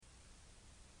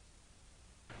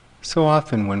So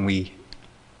often when we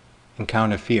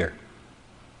encounter fear,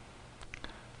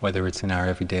 whether it's in our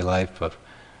everyday life of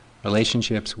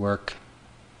relationships, work,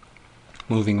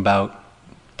 moving about,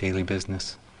 daily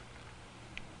business,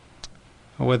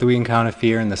 or whether we encounter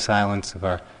fear in the silence of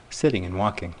our sitting and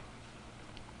walking,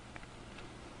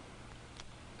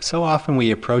 so often we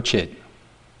approach it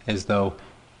as though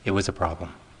it was a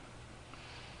problem.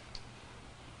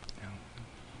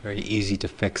 Very easy to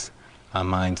fix our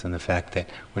minds on the fact that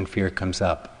when fear comes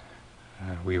up,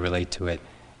 we relate to it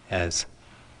as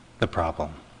the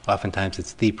problem. Oftentimes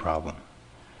it's the problem.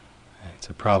 It's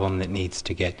a problem that needs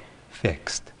to get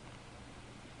fixed.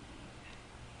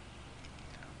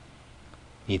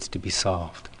 Needs to be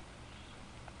solved.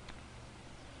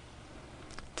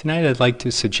 Tonight I'd like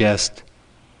to suggest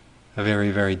a very,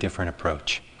 very different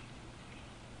approach.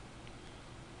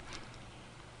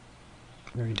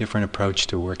 A very different approach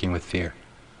to working with fear,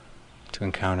 to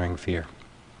encountering fear.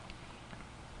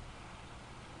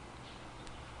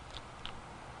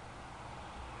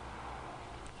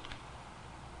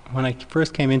 When I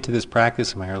first came into this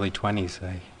practice in my early 20s,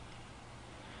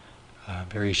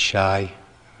 very shy,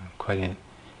 quite an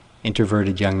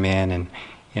introverted young man,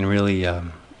 and really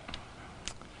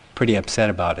pretty upset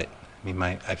about it. I mean,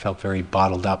 I felt very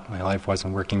bottled up. My life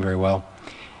wasn't working very well.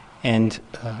 And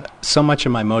so much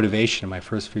of my motivation in my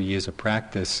first few years of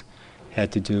practice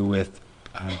had to do with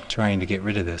trying to get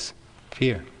rid of this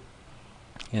fear.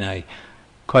 And I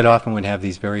quite often would have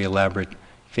these very elaborate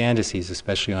fantasies,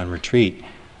 especially on retreat,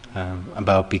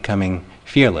 about becoming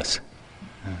fearless.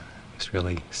 It's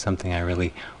really something I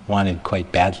really wanted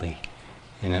quite badly.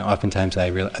 And oftentimes I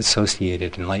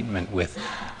associated enlightenment with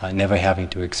never having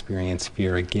to experience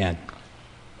fear again.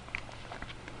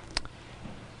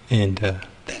 And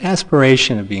that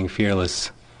aspiration of being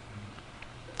fearless,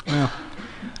 well,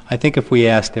 I think if we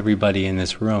asked everybody in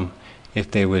this room if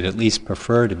they would at least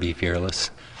prefer to be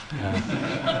fearless,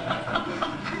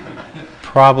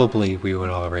 probably we would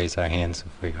all raise our hands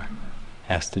if we were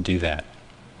asked to do that.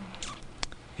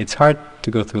 It's hard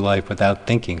to go through life without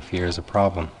thinking fear is a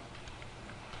problem,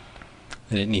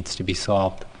 that it needs to be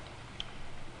solved.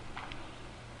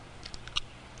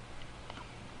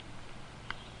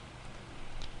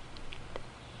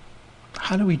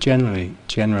 How do we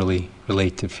generally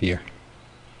relate to fear?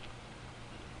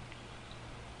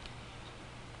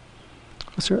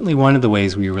 Well, certainly one of the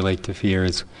ways we relate to fear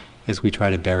is we try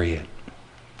to bury it.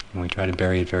 And we try to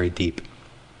bury it very deep.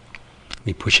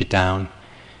 We push it down,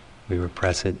 we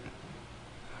repress it.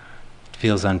 It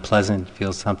feels unpleasant,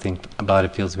 something about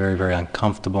it feels very, very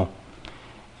uncomfortable.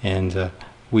 And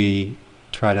we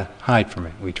try to hide from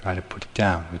it, we try to put it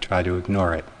down, we try to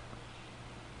ignore it.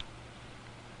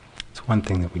 It's one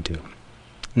thing that we do.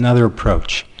 Another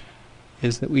approach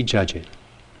is that we judge it.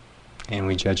 And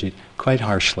we judge it quite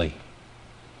harshly.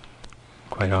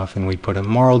 Quite often we put a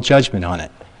moral judgment on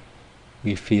it.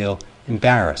 We feel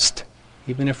embarrassed.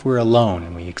 Even if we're alone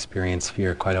and we experience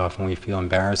fear, quite often we feel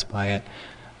embarrassed by it.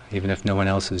 Even if no one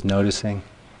else is noticing,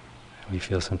 we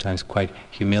feel sometimes quite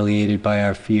humiliated by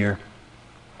our fear.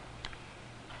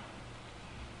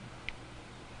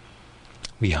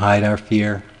 We hide our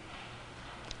fear.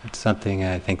 It's something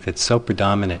I think that's so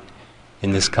predominant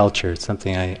in this culture. It's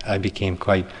something I became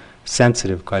quite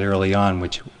sensitive quite early on,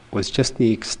 which was just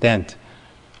the extent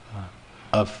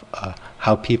of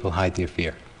how people hide their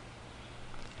fear.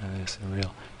 There's a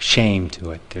real shame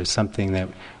to it. There's something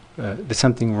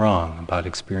wrong about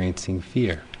experiencing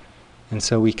fear, and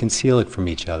so we conceal it from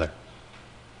each other.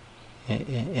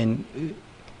 And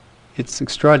it's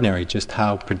extraordinary just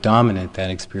how predominant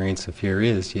that experience of fear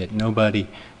is. Yet nobody,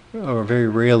 or very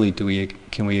rarely,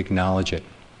 can we acknowledge it.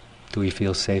 Do we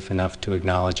feel safe enough to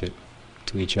acknowledge it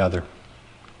to each other?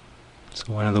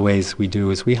 So one of the ways we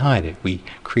do is we hide it. We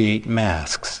create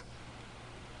masks.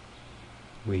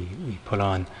 We put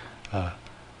on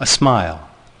a smile.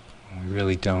 We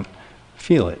really don't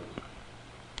feel it.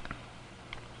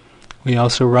 We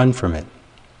also run from it.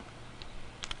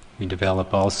 We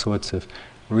develop all sorts of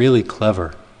really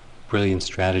clever, brilliant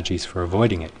strategies for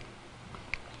avoiding it.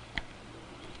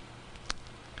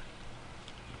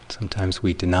 Sometimes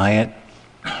we deny it.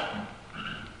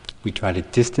 We try to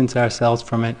distance ourselves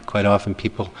from it. Quite often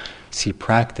people see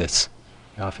practice.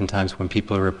 Oftentimes when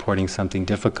people are reporting something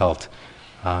difficult,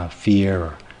 fear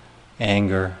or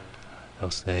anger, they'll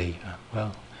say,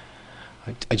 well,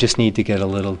 I just need to get a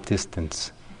little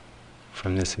distance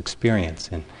from this experience.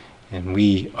 And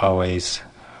we always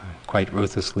quite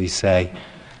ruthlessly say,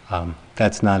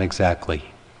 that's not exactly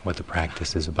what the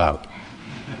practice is about.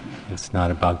 It's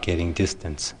not about getting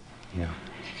distance.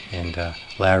 And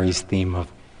Larry's theme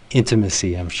of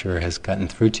intimacy, I'm sure, has gotten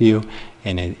through to you,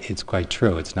 and it's quite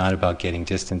true. It's not about getting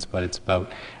distance, but it's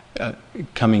about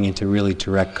coming into really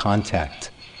direct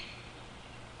contact.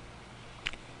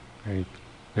 Very,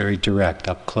 very direct,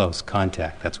 up close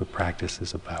contact. That's what practice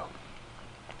is about.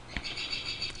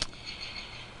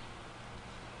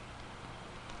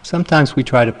 Sometimes we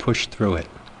try to push through it.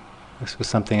 This was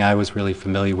something I was really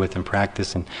familiar with in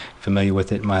practice and familiar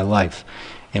with it in my life.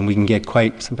 And we can get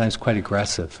sometimes quite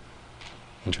aggressive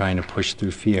in trying to push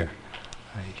through fear.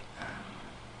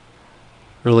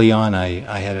 Early on,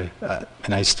 I had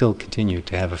and I still continue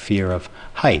to have a fear of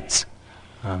heights.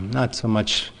 Not so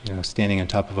much, standing on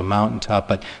top of a mountaintop,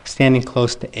 but standing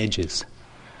close to edges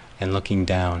and looking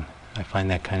down. I find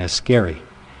that kind of scary.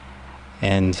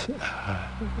 And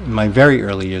in my very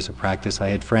early years of practice, I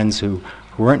had friends who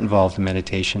weren't involved in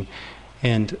meditation.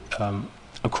 And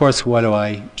of course, what do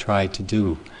I try to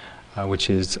do? Which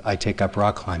is, I take up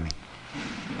rock climbing.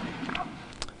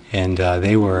 And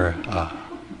they were,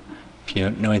 if you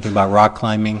know anything about rock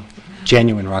climbing,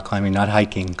 genuine rock climbing, not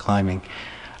hiking, climbing,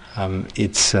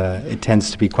 it tends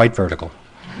to be quite vertical.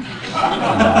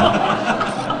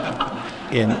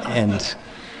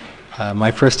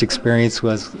 My first experience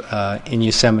was in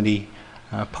Yosemite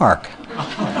Park,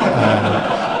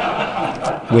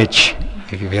 which,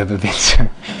 if you've ever been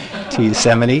to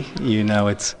Yosemite, you know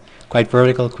it's quite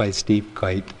vertical, quite steep,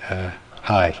 quite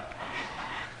high.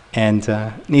 And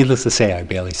needless to say, I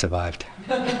barely survived.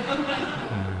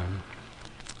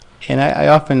 And I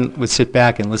often would sit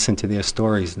back and listen to their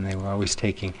stories, and they were always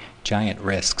taking giant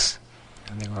risks.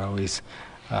 And they were always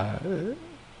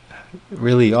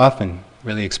really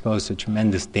exposed to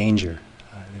tremendous danger.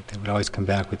 They would always come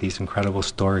back with these incredible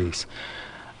stories.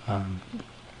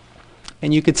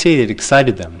 And you could see it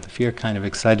excited them. The fear kind of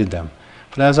excited them.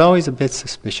 But I was always a bit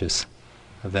suspicious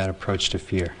of that approach to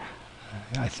fear.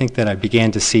 I think that I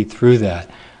began to see through that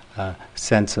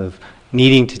sense of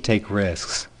needing to take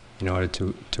risks in order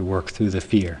to work through the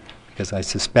fear. Because I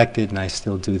suspected, and I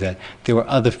still do, that there were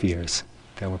other fears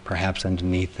that were perhaps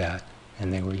underneath that.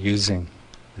 And they were using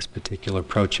this particular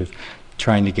approach of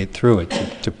trying to get through it,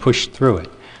 to push through it,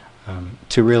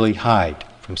 to really hide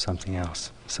from something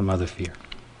else, some other fear.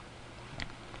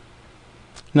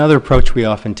 Another approach we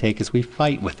often take is we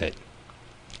fight with it,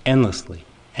 endlessly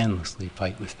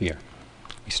fight with fear.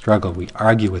 We struggle, we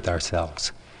argue with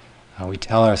ourselves. We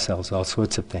tell ourselves all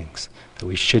sorts of things, that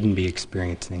we shouldn't be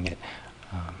experiencing it.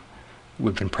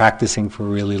 We've been practicing for a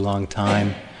really long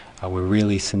time. We're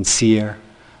really sincere.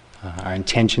 Our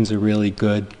intentions are really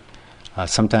good.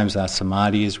 Sometimes our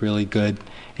samadhi is really good.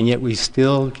 And yet we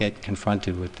still get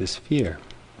confronted with this fear.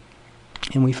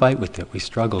 And we fight with it. We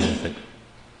struggle with it.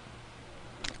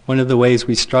 One of the ways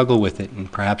we struggle with it,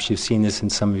 and perhaps you've seen this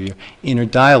in some of your inner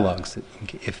dialogues, that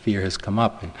if fear has come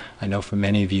up, and I know for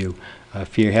many of you,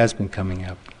 fear has been coming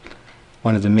up.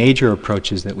 One of the major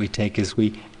approaches that we take is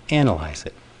we analyze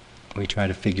it. We try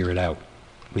to figure it out.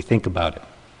 We think about it.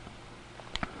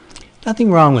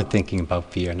 Nothing wrong with thinking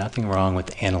about fear, nothing wrong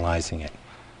with analyzing it,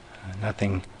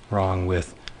 nothing wrong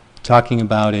with talking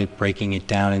about it, breaking it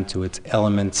down into its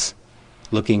elements,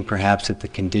 looking perhaps at the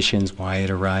conditions, why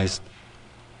it arises.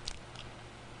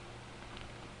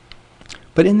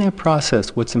 But in that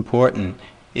process, what's important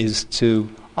is to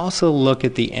also look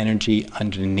at the energy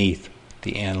underneath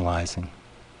the analyzing,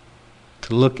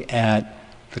 to look at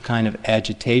the kind of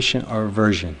agitation or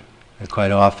aversion that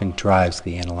quite often drives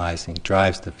the analyzing,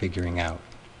 drives the figuring out.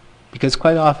 Because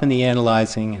quite often the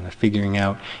analyzing and the figuring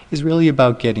out is really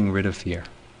about getting rid of fear.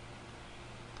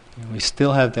 And we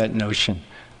still have that notion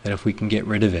that if we can get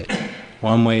rid of it,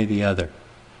 one way or the other,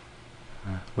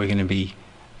 we're going to be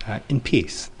in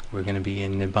peace. We're going to be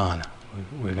in nibbana.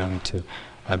 We're going to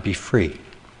be free.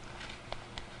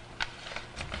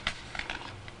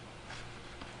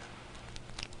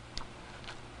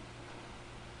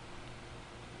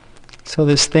 So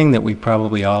this thing that we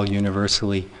probably all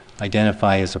universally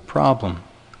identify as a problem,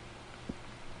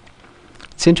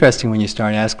 it's interesting when you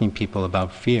start asking people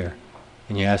about fear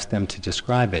and you ask them to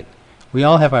describe it. We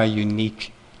all have our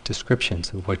unique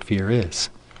descriptions of what fear is.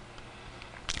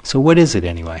 So what is it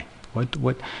anyway?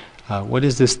 What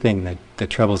is this thing that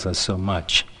troubles us so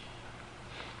much?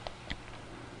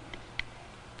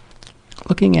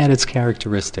 Looking at its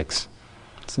characteristics,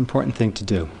 it's an important thing to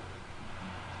do.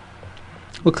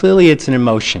 Well, clearly it's an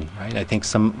emotion, right? I think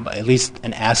at least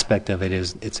an aspect of it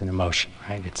is it's an emotion,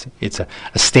 right? It's a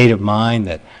state of mind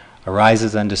that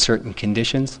arises under certain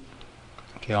conditions.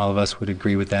 Okay, all of us would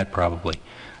agree with that probably,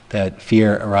 that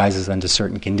fear arises under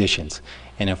certain conditions.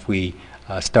 And if we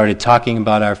started talking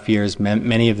about our fears,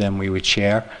 many of them we would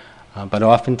share. But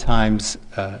oftentimes,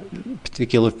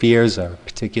 particular fears are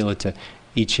particular to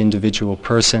each individual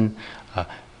person.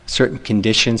 Certain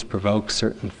conditions provoke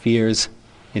certain fears.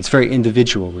 It's very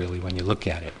individual, really, when you look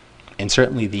at it. And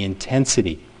certainly the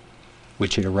intensity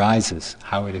which it arises,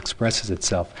 how it expresses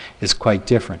itself, is quite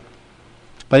different.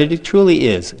 But it truly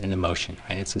is an emotion,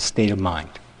 right? It's a state of mind.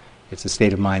 It's a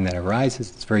state of mind that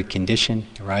arises, it's very conditioned,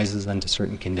 arises under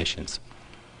certain conditions.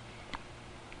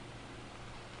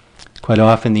 Quite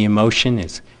often the emotion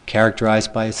is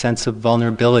characterized by a sense of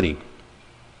vulnerability,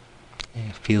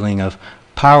 a feeling of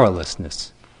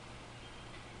powerlessness.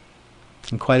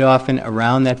 And quite often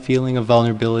around that feeling of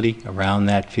vulnerability, around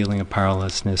that feeling of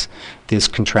powerlessness, there's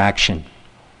contraction.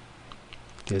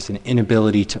 There's an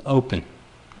inability to open.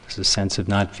 There's a sense of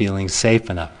not feeling safe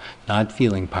enough, not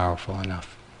feeling powerful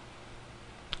enough,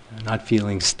 not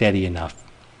feeling steady enough.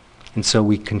 And so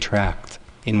we contract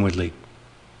inwardly.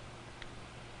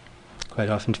 Quite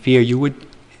often fear, you would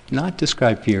not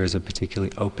describe fear as a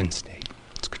particularly open state.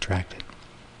 It's contracted.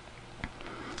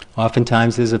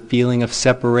 Oftentimes there's a feeling of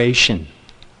separation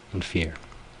in fear.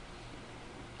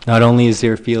 Not only is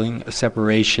there a feeling of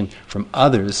separation from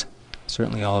others,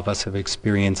 certainly all of us have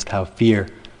experienced how fear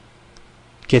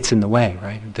gets in the way,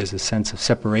 right? There's a sense of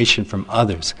separation from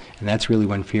others, and that's really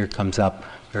when fear comes up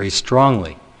very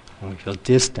strongly, when we feel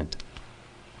distant.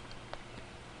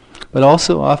 But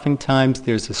also oftentimes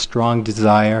there's a strong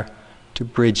desire to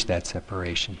bridge that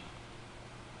separation.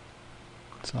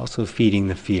 It's also feeding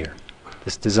the fear,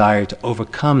 this desire to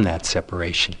overcome that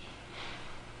separation,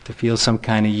 to feel some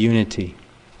kind of unity,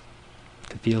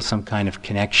 to feel some kind of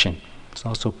connection. It's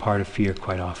also part of fear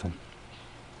quite often.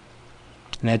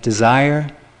 And that desire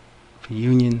for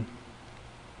union,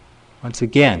 once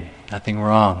again, nothing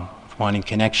wrong with wanting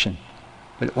connection.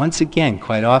 But once again,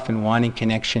 quite often wanting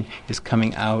connection is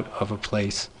coming out of a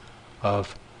place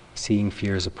of seeing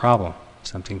fear as a problem,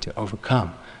 something to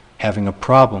overcome, having a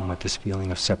problem with this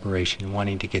feeling of separation and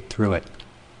wanting to get through it,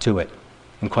 to it.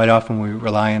 And quite often we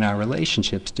rely on our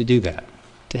relationships to do that,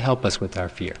 to help us with our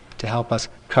fear, to help us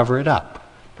cover it up,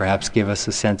 perhaps give us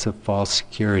a sense of false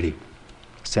security,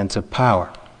 a sense of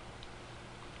power.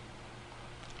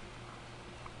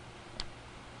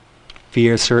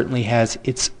 Fear certainly has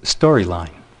its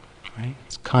storyline, right?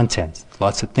 Its contents,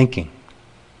 lots of thinking,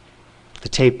 the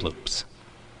tape loops.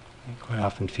 Quite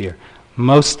often fear,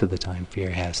 most of the time fear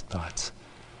has thoughts.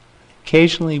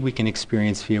 Occasionally we can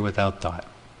experience fear without thought.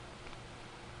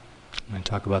 I'm going to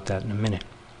talk about that in a minute.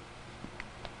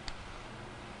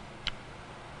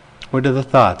 What are the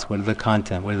thoughts? What are the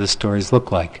content? What do the stories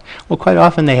look like? Well, quite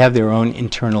often they have their own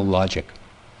internal logic.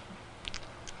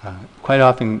 Quite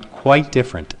often quite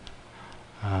different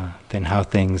than how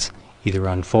things either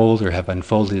unfold or have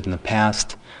unfolded in the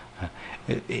past.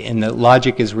 And the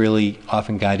logic is really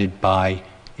often guided by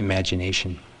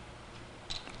imagination.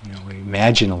 We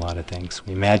imagine a lot of things.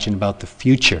 We imagine about the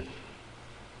future.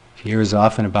 Fear is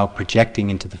often about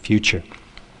projecting into the future.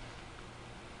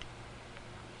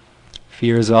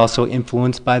 Fear is also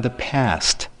influenced by the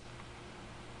past,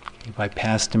 by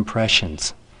past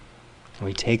impressions. And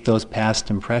we take those past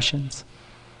impressions,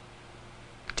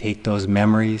 take those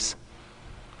memories,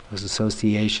 those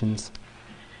associations,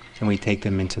 and we take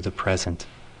them into the present.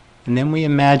 And then we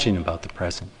imagine about the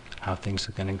present, how things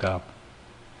are going to go.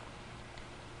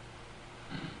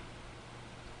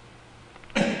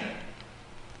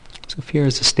 So fear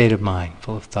is a state of mind,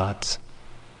 full of thoughts,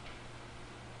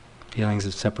 feelings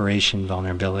of separation,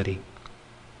 vulnerability.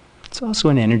 It's also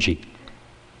an energy.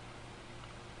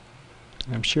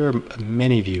 I'm sure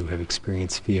many of you have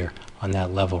experienced fear on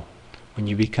that level. When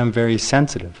you become very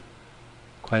sensitive,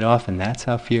 quite often that's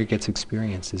how fear gets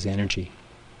experienced, as energy.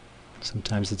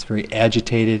 Sometimes it's very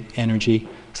agitated energy,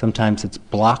 sometimes it's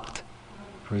blocked,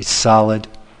 very solid,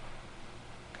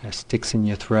 kind of sticks in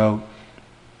your throat.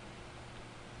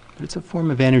 But it's a form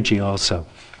of energy also.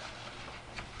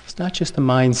 It's not just a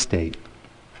mind state.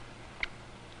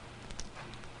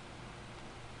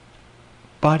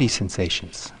 Body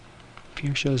sensations.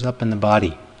 Fear shows up in the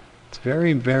body. It's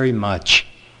very, very much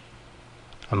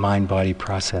a mind-body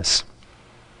process.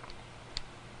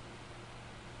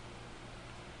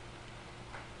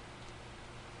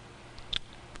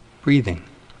 Breathing.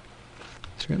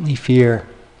 Certainly fear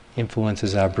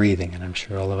influences our breathing, and I'm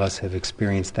sure all of us have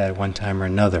experienced that at one time or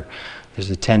another. There's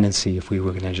a tendency, if we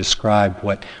were going to describe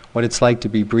what it's like to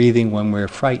be breathing when we're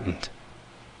frightened.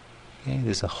 Okay?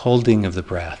 There's a holding of the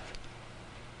breath.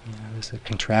 There's a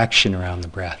contraction around the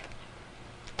breath.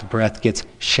 The breath gets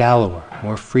shallower,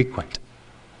 more frequent.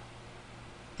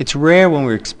 It's rare when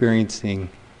we're experiencing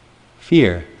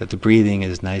fear that the breathing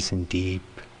is nice and deep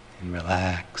and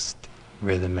relaxed,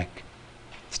 rhythmic.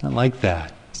 It's not like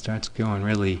that. It starts going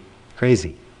really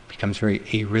crazy, becomes very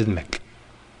arrhythmic.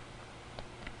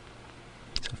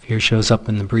 So fear shows up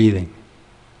in the breathing.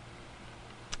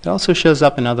 It also shows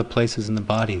up in other places in the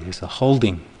body. There's a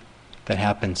holding that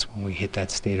happens when we hit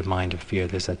that state of mind of fear.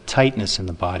 There's a tightness in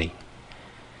the body.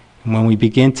 And when we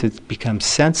begin to become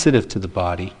sensitive to the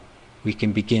body, we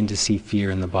can begin to see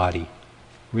fear in the body,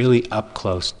 really up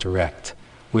close, direct.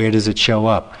 Where does it show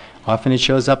up? Often it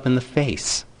shows up in the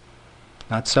face.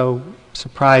 Not so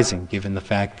surprising, given the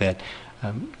fact that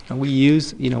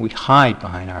we hide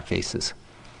behind our faces.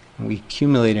 And we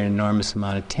accumulate an enormous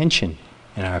amount of tension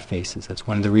in our faces. That's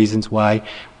one of the reasons why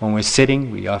when we're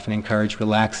sitting, we often encourage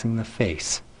relaxing the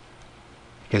face,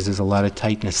 because there's a lot of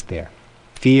tightness there.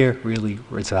 Fear really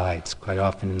resides quite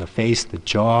often in the face, the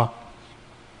jaw.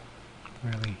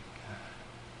 Really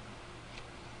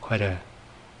quite a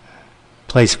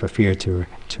place for fear to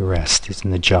rest is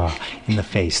in the jaw, in the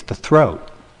face, the throat.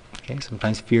 Okay,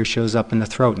 sometimes fear shows up in the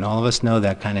throat, and all of us know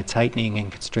that kind of tightening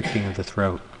and constricting of the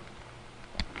throat.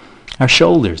 Our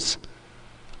shoulders,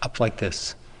 up like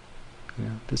this.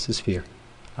 This is fear.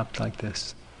 Up like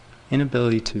this.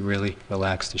 Inability to really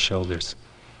relax the shoulders.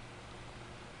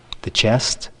 The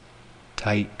chest,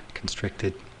 tight,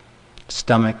 constricted.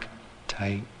 Stomach,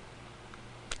 tight,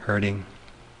 hurting.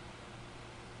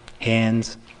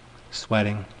 Hands,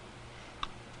 sweating.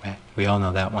 We all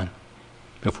know that one.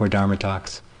 Before Dharma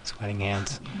talks, sweating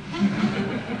hands.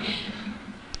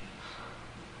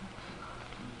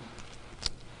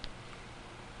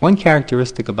 One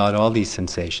characteristic about all these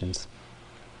sensations,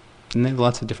 and they have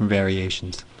lots of different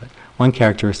variations, but one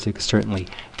characteristic is certainly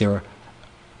they're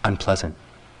unpleasant.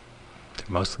 They're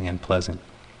mostly unpleasant.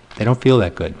 They don't feel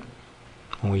that good.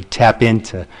 When we tap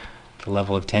into the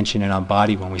level of tension in our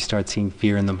body, when we start seeing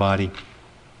fear in the body,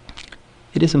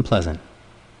 it isn't pleasant.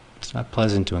 It's not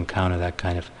pleasant to encounter that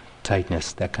kind of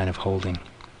tightness, that kind of holding.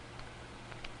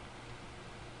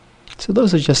 So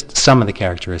those are just some of the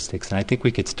characteristics, and I think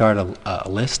we could start a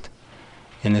list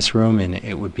in this room, and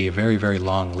it would be a very, very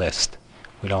long list.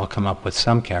 We'd all come up with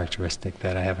some characteristic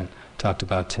that I haven't talked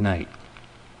about tonight.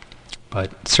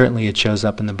 But certainly it shows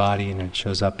up in the body and it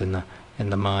shows up in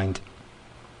the mind.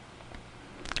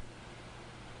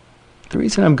 The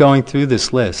reason I'm going through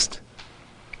this list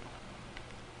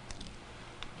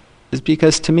is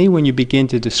because to me, when you begin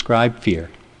to describe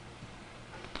fear,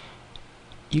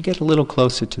 you get a little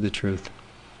closer to the truth.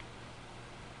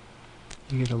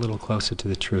 You get a little closer to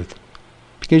the truth.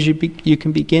 Because you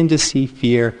can begin to see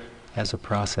fear as a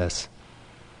process,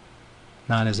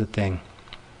 not as a thing.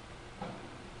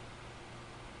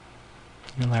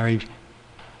 Larry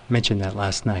mentioned that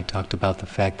last night, talked about the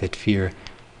fact that fear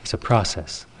is a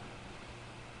process.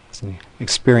 It's an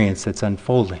experience that's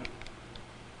unfolding.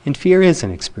 And fear is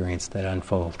an experience that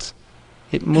unfolds.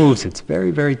 It moves, it's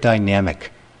very, very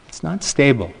dynamic. It's not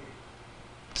stable.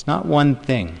 It's not one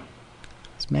thing.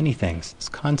 It's many things. It's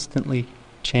constantly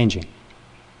changing.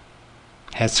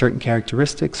 It has certain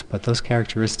characteristics, but those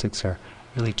characteristics are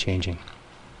really changing.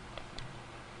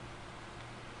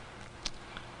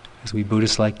 As we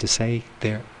Buddhists like to say,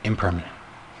 they're impermanent.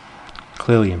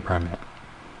 Clearly impermanent.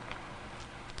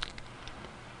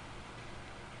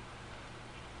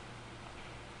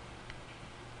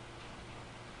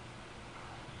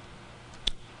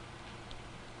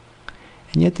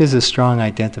 And yet there's a strong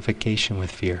identification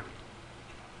with fear.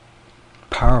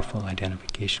 Powerful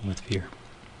identification with fear.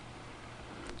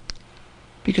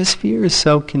 Because fear is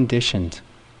so conditioned.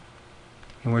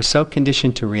 And we're so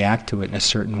conditioned to react to it in a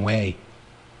certain way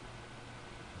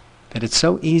that it's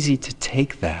so easy to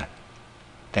take that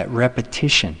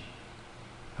repetition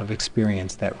of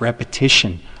experience, that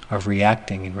repetition of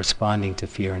reacting and responding to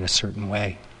fear in a certain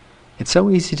way. It's so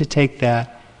easy to take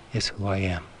that as who I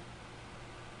am.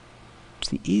 It's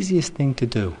the easiest thing to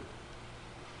do,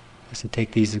 is to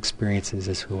take these experiences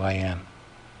as who I am.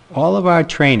 All of our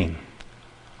training,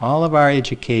 all of our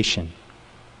education,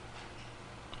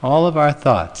 all of our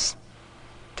thoughts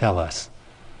tell us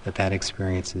that that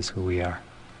experience is who we are,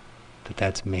 that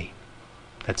that's me,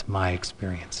 that's my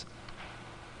experience.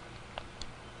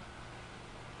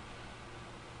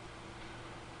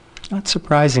 It's not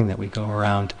surprising that we go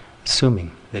around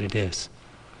assuming that it is,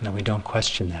 and that we don't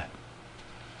question that.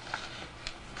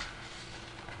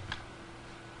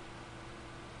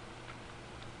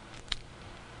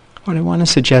 What I want to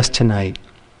suggest tonight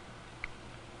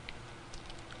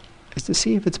is to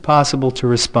see if it's possible to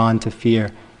respond to fear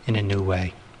in a new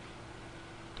way.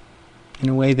 In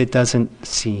a way that doesn't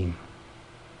seem.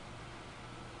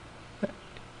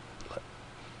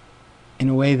 In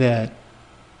a way that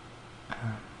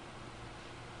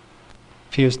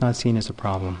fear is not seen as a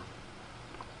problem.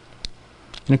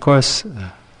 And of course,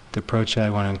 the approach I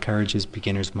want to encourage is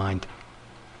beginner's mind.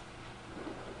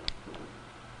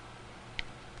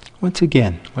 Once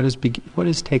again, what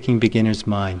is taking beginner's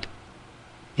mind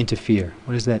into fear?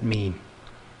 What does that mean?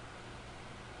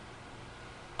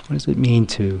 What does it mean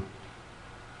to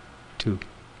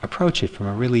approach it from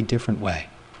a really different way,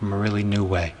 from a really new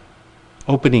way,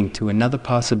 opening to another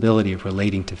possibility of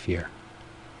relating to fear?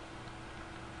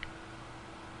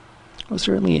 Well,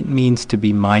 certainly it means to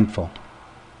be mindful.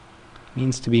 It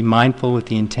means to be mindful with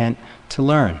the intent to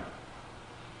learn.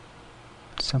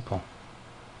 Simple.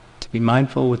 To be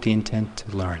mindful with the intent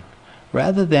to learn,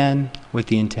 rather than with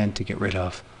the intent to get rid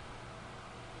of.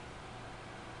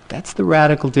 That's the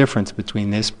radical difference between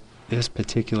this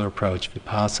particular approach,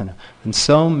 Vipassana, and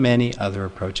so many other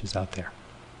approaches out there.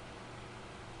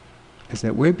 Is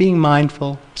that we're being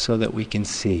mindful so that we can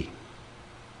see.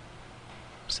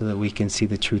 So that we can see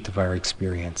the truth of our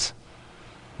experience.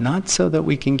 Not so that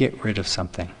we can get rid of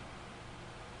something.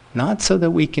 Not so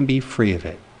that we can be free of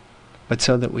it, but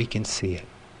so that we can see it.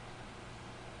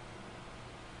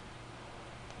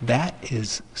 That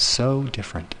is so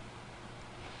different.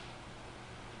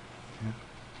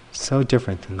 So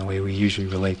different than the way we usually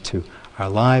relate to our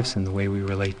lives and the way we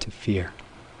relate to fear.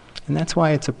 And that's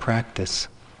why it's a practice.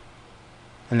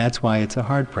 And that's why it's a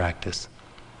hard practice.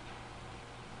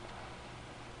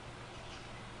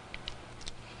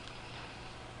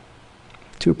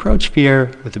 To approach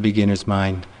fear with a beginner's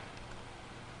mind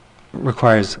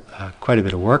requires quite a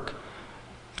bit of work.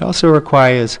 It also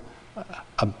requires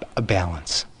a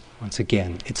balance. Once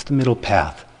again, it's the middle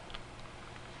path.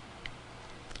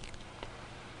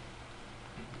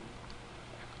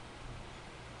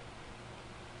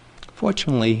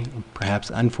 Fortunately, perhaps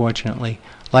unfortunately,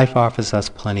 life offers us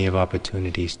plenty of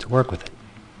opportunities to work with it.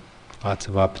 Lots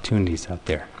of opportunities out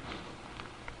there.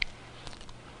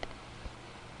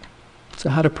 So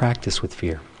how to practice with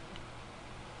fear?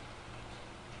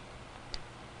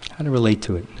 How to relate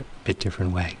to it in a bit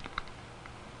different way?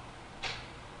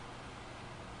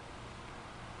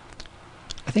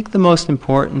 I think the most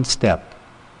important step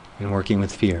in working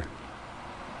with fear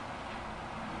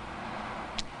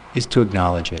is to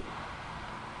acknowledge it.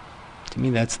 To me,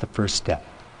 that's the first step,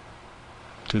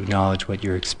 to acknowledge what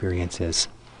your experience is.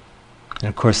 And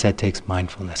of course, that takes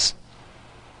mindfulness.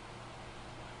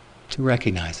 To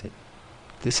recognize it.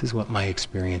 This is what my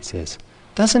experience is.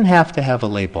 Doesn't have to have a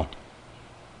label.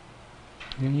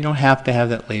 You don't have to have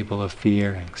that label of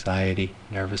fear, anxiety,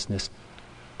 nervousness.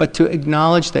 But to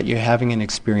acknowledge that you're having an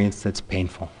experience that's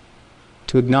painful.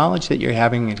 To acknowledge that you're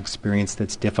having an experience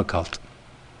that's difficult.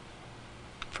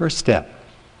 First step.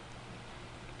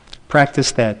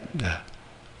 Practice that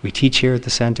we teach here at the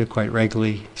center quite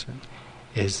regularly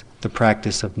is the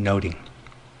practice of noting,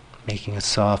 making a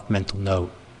soft mental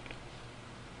note.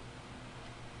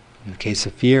 In the case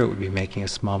of fear, it would be making a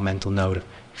small mental note of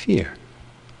fear,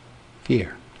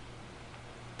 fear.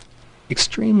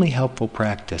 Extremely helpful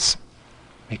practice,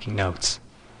 making notes.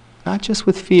 Not just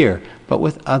with fear, but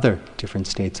with other different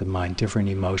states of mind, different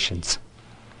emotions.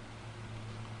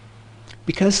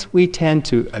 Because we tend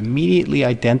to immediately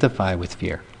identify with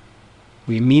fear,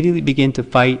 we immediately begin to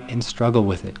fight and struggle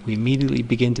with it. We immediately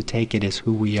begin to take it as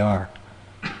who we are.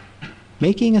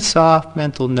 Making a soft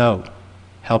mental note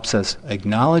helps us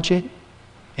acknowledge it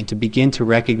and to begin to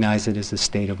recognize it as a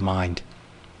state of mind.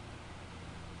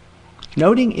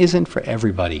 Noting isn't for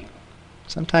everybody.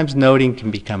 Sometimes noting can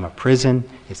become a prison.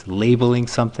 It's labeling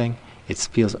something. It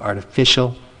feels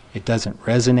artificial. It doesn't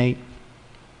resonate.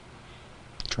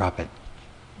 Drop it.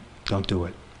 Don't do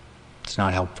it. It's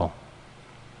not helpful.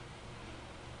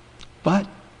 But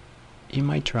you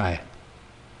might try it.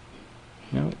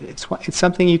 You know, it's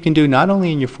something you can do not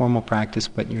only in your formal practice,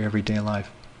 but in your everyday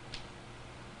life.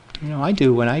 You know, I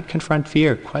do. When I confront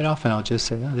fear, quite often I'll just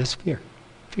say, oh, there's fear.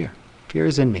 Fear. Fear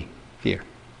is in me. Fear.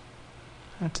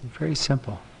 That's very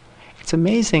simple. It's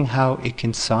amazing how it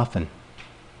can soften.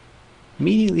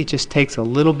 Immediately just takes a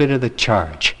little bit of the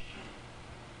charge.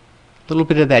 A little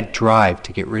bit of that drive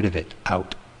to get rid of it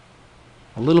out.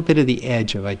 A little bit of the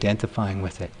edge of identifying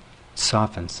with it.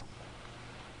 Softens.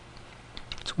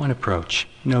 It's one approach,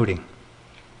 noting.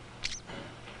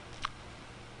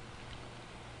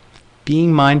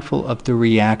 Being mindful of the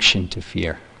reaction to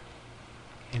fear.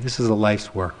 And this is a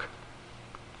life's work.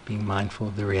 Being mindful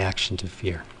of the reaction to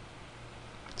fear.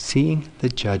 Seeing the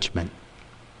judgment.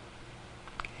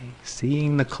 Okay?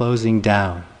 Seeing the closing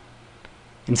down.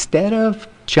 Instead of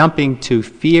jumping to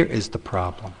fear is the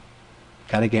problem.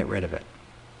 Got to get rid of it.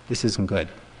 This isn't good.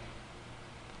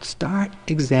 Start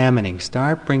examining,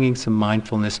 start bringing some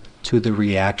mindfulness to the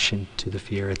reaction to the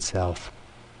fear itself,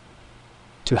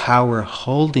 to how we're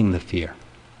holding the fear.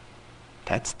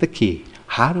 That's the key.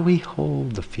 How do we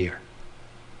hold the fear?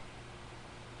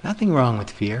 Nothing wrong with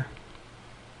fear.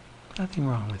 Nothing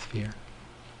wrong with fear.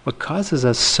 What causes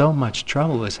us so much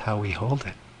trouble is how we hold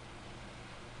it,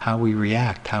 how we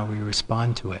react, how we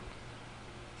respond to it.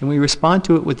 And we respond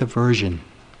to it with aversion,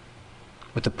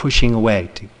 with a pushing away,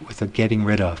 with a getting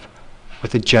rid of,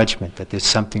 with a judgment that there's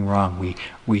something wrong.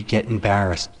 We get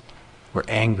embarrassed, we're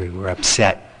angry, we're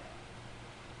upset.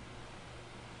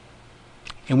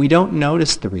 And we don't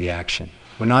notice the reaction.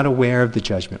 We're not aware of the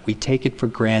judgment. We take it for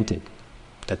granted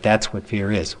that that's what fear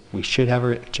is. We should have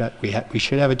a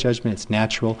judgment, it's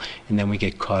natural, and then we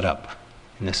get caught up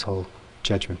in this whole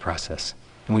judgment process.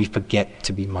 And we forget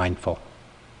to be mindful.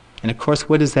 And of course,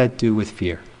 what does that do with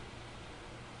fear?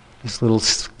 This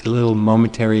little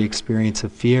momentary experience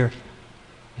of fear,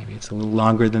 maybe it's a little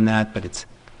longer than that, but it's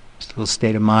just a little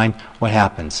state of mind. What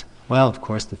happens? Well, of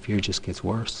course, the fear just gets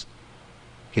worse,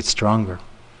 gets stronger,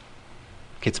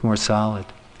 gets more solid,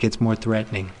 gets more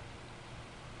threatening.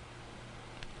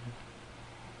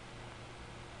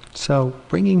 So,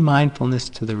 bringing mindfulness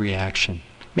to the reaction,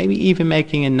 maybe even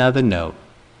making another note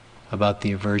about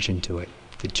the aversion to it,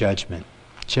 the judgment,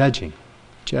 judging.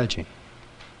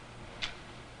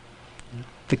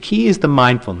 The key is the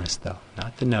mindfulness, though,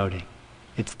 not the noting.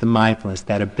 It's the mindfulness,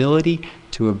 that ability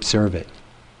to observe it.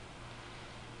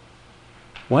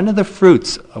 One of the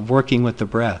fruits of working with the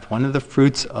breath, one of the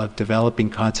fruits of developing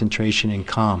concentration and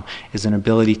calm is an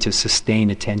ability to sustain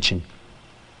attention.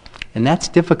 And that's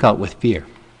difficult with fear.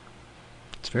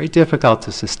 It's very difficult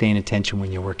to sustain attention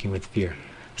when you're working with fear.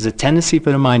 There's a tendency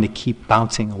for the mind to keep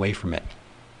bouncing away from it,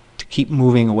 to keep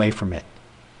moving away from it,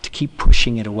 to keep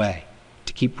pushing it away,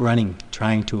 to keep running,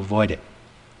 trying to avoid it.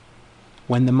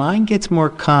 When the mind gets more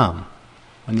calm,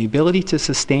 when the ability to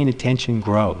sustain attention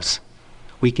grows,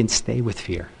 we can stay with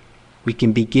fear. We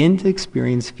can begin to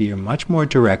experience fear much more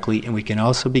directly, and we can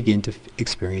also begin to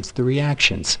experience the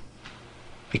reactions.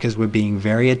 Because we're being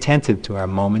very attentive to our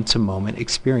moment-to-moment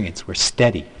experience. We're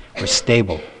steady, we're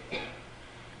stable.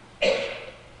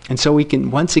 And so we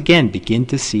can once again begin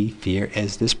to see fear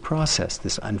as this process,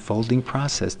 this unfolding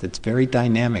process that's very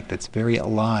dynamic, that's very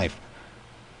alive.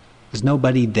 There's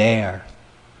nobody there.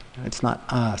 It's not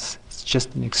us. It's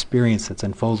just an experience that's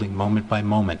unfolding moment by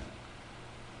moment.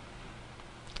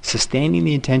 Sustaining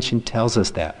the attention tells us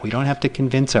that. We don't have to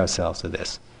convince ourselves of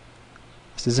this.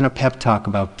 This isn't a pep talk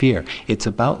about fear. It's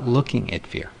about looking at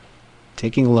fear,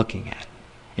 taking a looking at it,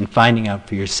 and finding out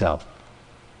for yourself.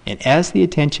 And as the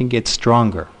attention gets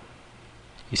stronger,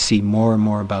 you see more and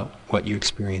more about what your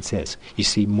experience is. You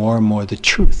see more and more the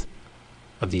truth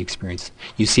of the experience.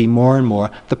 You see more and more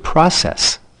the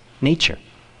process, nature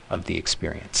of the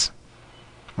experience.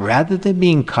 Rather than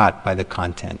being caught by the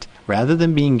content, rather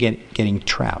than getting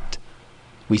trapped,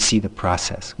 we see the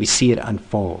process. We see it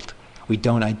unfold. We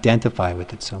don't identify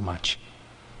with it so much.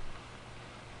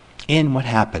 And what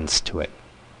happens to it?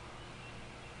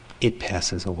 It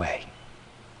passes away.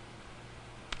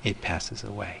 It passes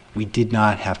away. We did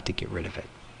not have to get rid of it.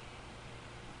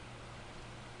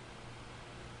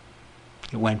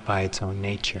 It went by its own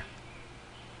nature.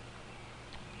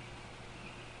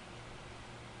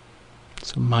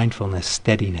 So mindfulness,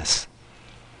 steadiness,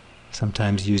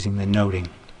 sometimes using the noting.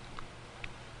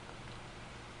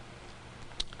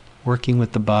 Working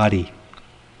with the body.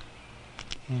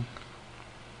 Okay.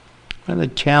 One of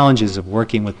the challenges of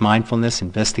working with mindfulness,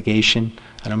 investigation,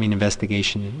 I don't mean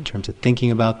investigation in terms of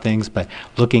thinking about things, but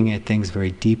looking at things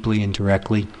very deeply and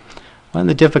directly. One of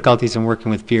the difficulties in working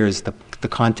with fear is the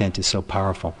content is so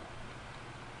powerful.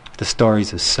 The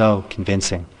stories are so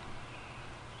convincing.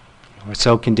 We're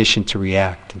so conditioned to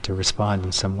react and to respond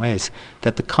in some ways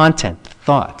that the content, the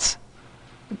thoughts,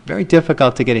 very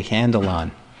difficult to get a handle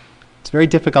on. It's very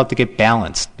difficult to get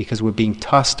balanced because we're being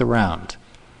tossed around.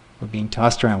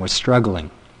 We're struggling.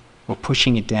 We're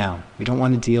pushing it down. We don't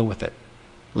want to deal with it.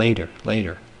 Later.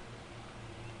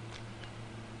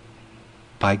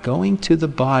 By going to the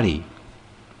body,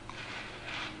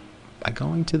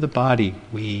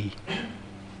 we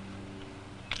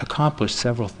accomplish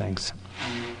several things.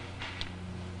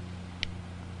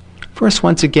 First,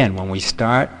 once again, when we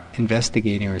start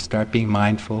investigating or start being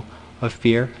mindful of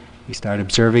fear, we start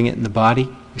observing it in the body.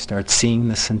 We start seeing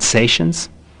the sensations.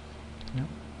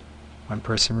 One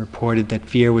person reported that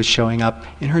fear was showing up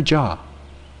in her jaw.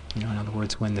 In other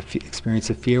words, when the experience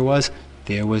of fear was,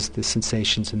 there was the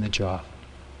sensations in the jaw.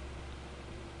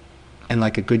 And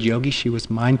like a good yogi, she was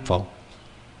mindful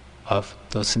of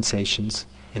those sensations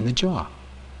in the jaw.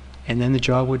 And then the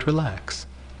jaw would relax.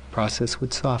 The process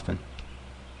would soften.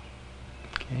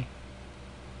 Okay?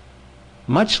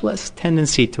 Much less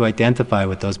tendency to identify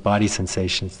with those body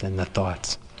sensations than the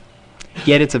thoughts.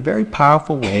 Yet it's a very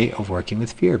powerful way of working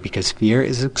with fear, because fear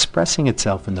is expressing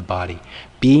itself in the body.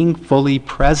 Being fully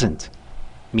present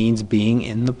means being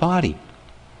in the body.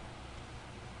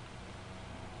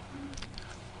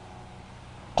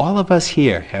 All of us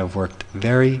here have worked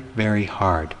very, very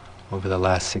hard over the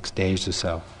last 6 days or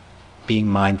so, being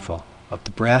mindful of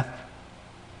the breath,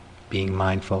 being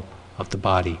mindful of the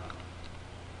body.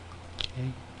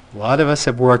 Okay? A lot of us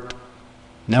have worked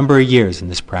a number of years in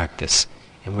this practice,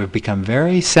 and we've become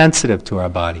very sensitive to our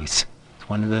bodies. It's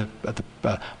one of the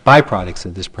byproducts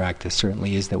of this practice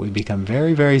certainly is that we become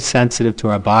very, very sensitive to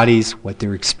our bodies, what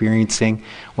they're experiencing,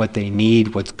 what they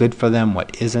need, what's good for them,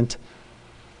 what isn't.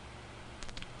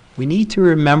 We need to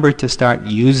remember to start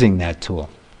using that tool.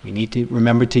 We need to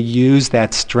remember to use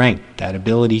that strength, that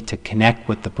ability to connect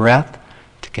with the breath,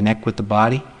 to connect with the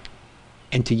body,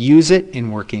 and to use it in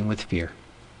working with fear.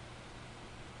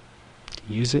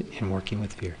 To use it in working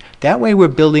with fear. That way we're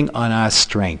building on our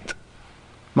strength.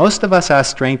 Most of us, our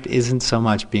strength isn't so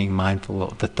much being mindful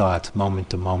of the thoughts moment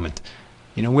to moment.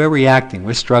 We're reacting,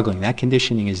 we're struggling. That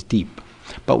conditioning is deep.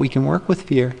 But we can work with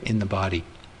fear in the body.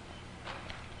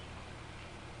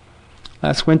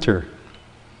 Last winter,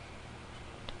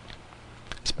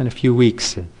 I spent a few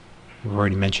weeks, we've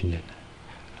already mentioned it,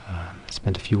 I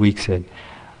spent a few weeks at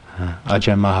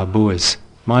Ajahn Mahabua's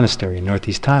monastery in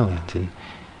northeast Thailand.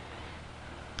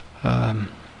 And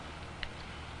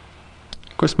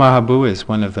of course Mahabua is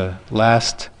one of the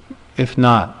last, if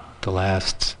not the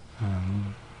last,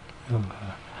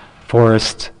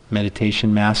 forest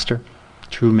meditation master,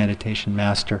 true meditation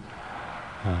master,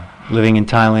 living in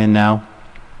Thailand now.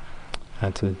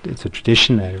 It's a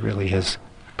tradition that really has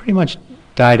pretty much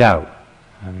died out.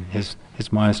 His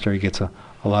monastery gets a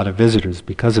lot of visitors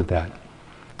because of that.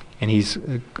 And he's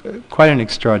quite an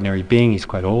extraordinary being. He's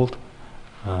quite old.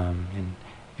 And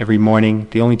every morning,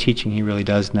 the only teaching he really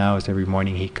does now is every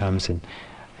morning he comes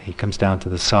down to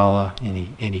the sala and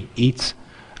he eats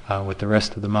with the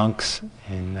rest of the monks,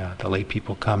 and the lay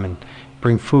people come and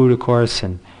bring food, of course,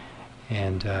 and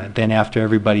then after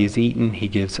everybody has eaten, he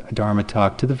gives a Dharma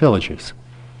talk to the villagers.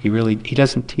 He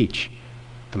doesn't teach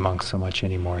the monks so much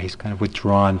anymore. He's kind of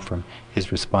withdrawn from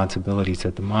his responsibilities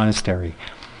at the monastery.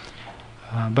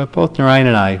 But both Narayan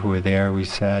and I, who were there, we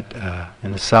sat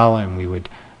in the sala, and we would,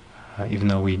 even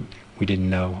though we didn't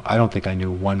know, I don't think I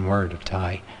knew one word of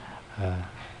Thai.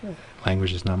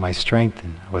 Language is not my strength,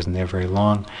 and I wasn't there very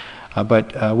long.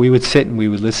 But we would sit and we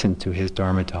would listen to his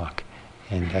Dharma talk.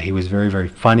 And he was very, very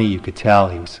funny, you could tell.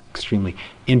 He was extremely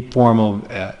informal,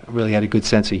 really had a good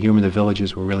sense of humor. The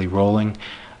villagers were really rolling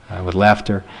with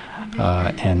laughter.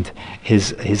 And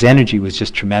his energy was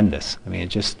just tremendous. I mean,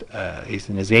 he's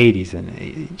in his 80s, and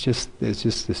there's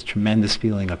just this tremendous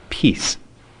feeling of peace,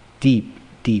 deep,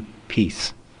 deep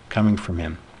peace coming from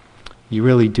him. You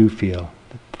really do feel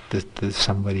that there's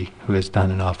somebody who has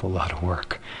done an awful lot of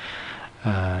work.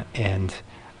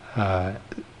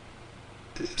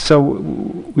 So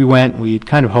we went. We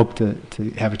kind of hoped to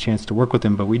have a chance to work with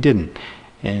him, but we didn't.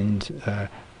 And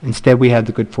instead, we had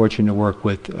the good fortune to work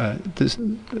with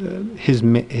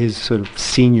his sort of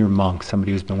senior monk,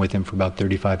 somebody who's been with him for about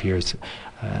 35 years,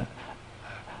 a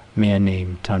man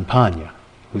named Tanpanya,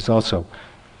 who's also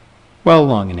well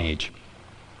along in age.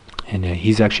 And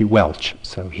he's actually Welsh,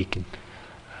 so he can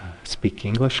speak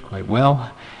English quite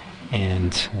well.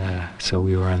 And so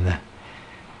we were on the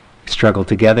struggle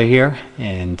together here,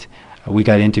 and we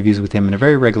got interviews with him on a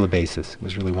very regular basis. It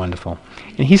was really wonderful.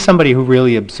 And he's somebody who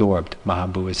really absorbed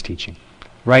Mahabua's teaching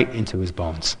right into his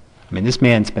bones. I mean, this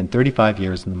man spent 35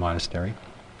 years in the monastery.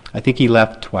 I think he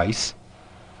left twice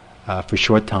for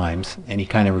short times, and he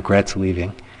kind of regrets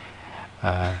leaving.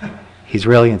 He's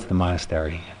really into the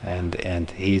monastery, and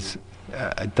he's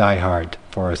a die-hard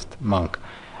forest monk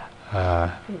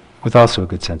with also a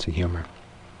good sense of humor.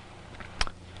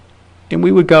 And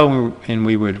we would go and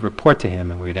we would report to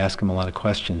him, and we would ask him a lot of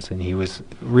questions, and he was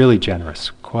really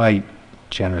generous, quite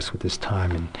generous with his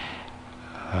time. And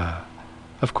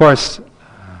of course,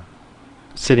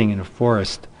 sitting in a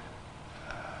forest,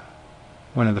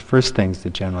 one of the first things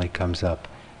that generally comes up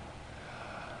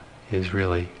is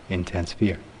really intense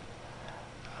fear.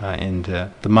 And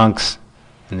the monks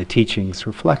and the teachings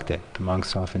reflect it. The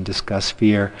monks often discuss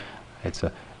fear. It's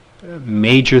a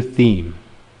major theme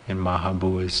in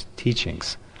Mahabua's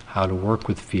teachings, how to work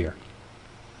with fear.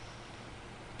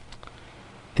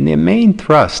 And their main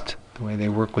thrust, the way they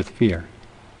work with fear,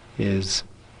 is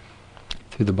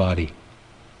through the body.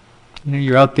 You know,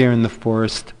 you're out there in the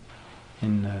forest,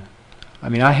 and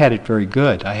I had it very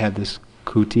good. I had this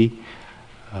kuti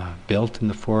built in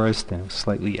the forest, and it was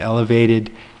slightly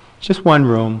elevated. Just one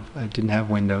room. It didn't have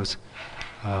windows.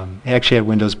 It actually had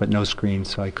windows but no screens,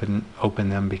 so I couldn't open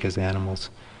them because the animals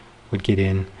would get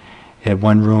in. It had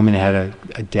one room and it had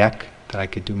a deck that I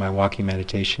could do my walking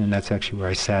meditation, and that's actually where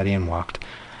I sat and walked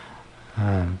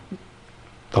the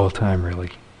whole time,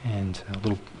 really, and a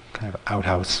little kind of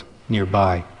outhouse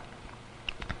nearby.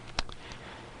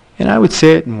 And I would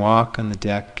sit and walk on the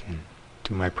deck and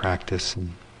do my practice,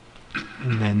 and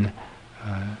then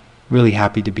really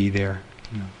happy to be there.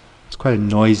 It's quite a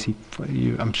noisy.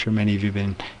 I'm sure many of you have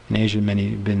been in Asia.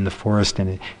 Many have been in the forest,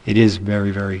 and it is a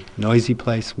very, very noisy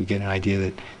place. We get an idea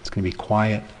that it's going to be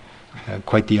quiet.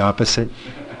 Quite the opposite.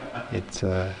 It's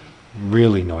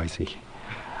really noisy.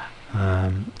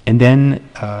 And then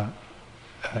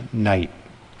night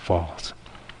falls,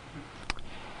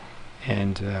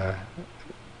 and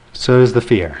so is the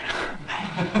fear.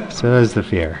 So is the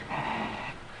fear,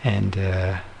 and.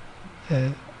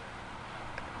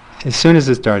 As soon as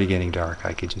it started getting dark,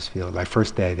 I could just feel it. My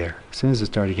first day there, as soon as it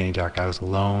started getting dark, I was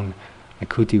alone. My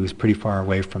kuti was pretty far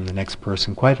away from the next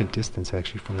person, quite a distance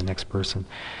actually from the next person.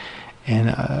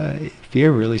 And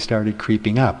fear really started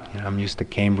creeping up. I'm used to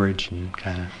Cambridge and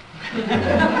kind of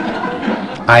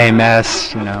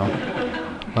IMS,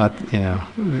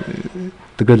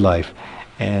 the good life.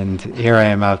 And here I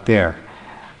am out there.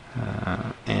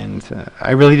 And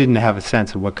I really didn't have a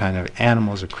sense of what kind of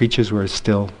animals or creatures were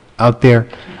still out there.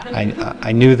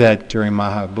 I knew that during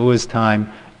Mahabuddha's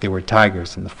time there were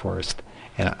tigers in the forest,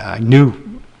 and I knew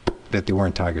that there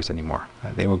weren't tigers anymore.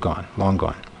 They were gone, long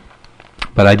gone.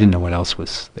 But I didn't know what else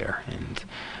was there, and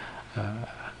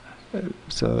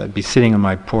so I'd be sitting on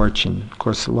my porch, and of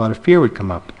course a lot of fear would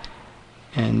come up.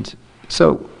 And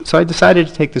so I decided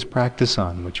to take this practice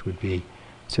on, which would be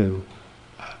to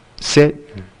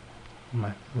sit.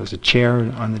 There was a chair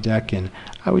on the deck, and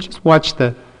I would just watch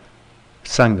the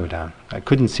sun go down. I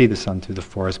couldn't see the sun through the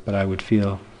forest, but I would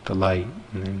feel the light,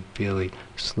 and then feel it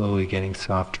slowly getting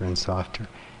softer and softer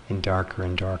and darker.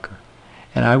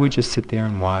 And I would just sit there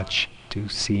and watch, do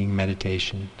seeing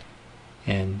meditation,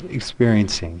 and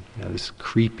experiencing this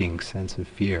creeping sense of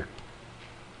fear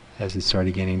as it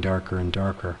started getting darker and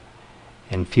darker,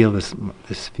 and feel this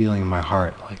feeling in my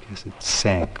heart, like as it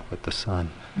sank with the sun,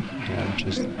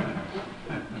 just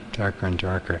darker and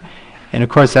darker. And of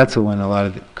course, that's when a lot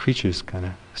of the creatures kind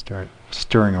of start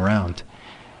stirring around.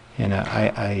 And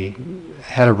I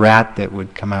had a rat that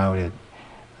would come out at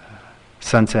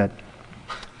sunset,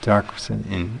 dark,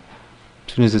 and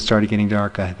as soon as it started getting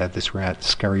dark, I had this rat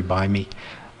scurry by me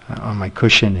on my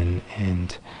cushion,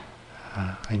 and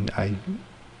I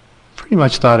pretty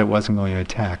much thought it wasn't going to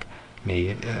attack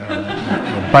me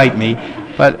or bite me,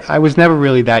 but I was never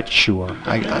really that sure.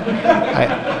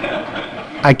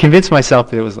 I convinced myself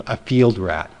that it was a field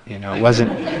rat. It wasn't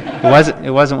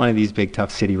one of these big tough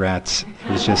city rats.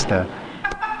 It was just a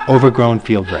overgrown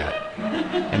field rat,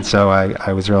 and so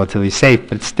I was relatively safe.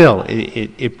 But still,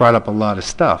 it brought up a lot of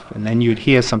stuff. And then you'd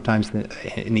hear sometimes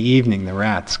in the evening the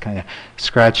rats kind of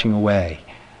scratching away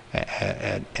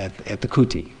at the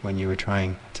kuti when you were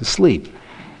trying to sleep,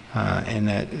 and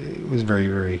that it was very,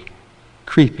 very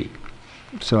creepy.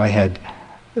 So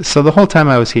the whole time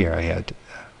I was here, I had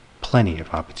plenty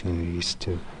of opportunities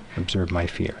to observe my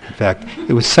fear. In fact,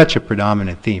 it was such a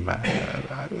predominant theme.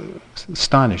 I was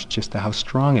astonished just at how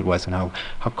strong it was, and how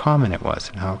common it was,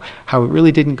 and how it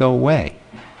really didn't go away.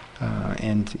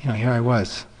 And here I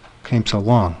was, came so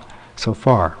long, so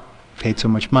far, paid so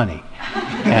much money,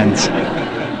 and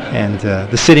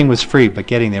the sitting was free, but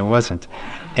getting there wasn't.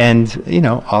 And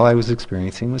all I was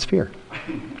experiencing was fear.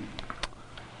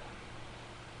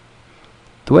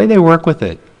 The way they work with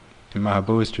it in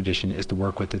Mahabuddha's tradition is to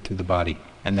work with it through the body.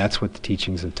 And that's what the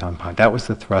teachings of Tampanya, that was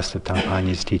the thrust of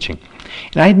Tampanya's teaching.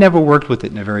 And I had never worked with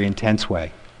it in a very intense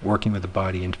way, working with the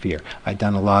body and fear. I'd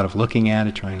done a lot of looking at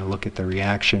it, trying to look at the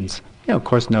reactions, of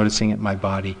course noticing it in my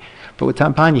body. But with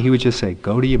Tampanya, he would just say,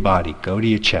 go to your body, go to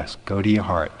your chest, go to your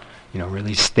heart.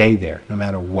 Really stay there, no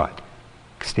matter what.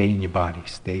 Stay in your body,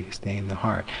 stay in the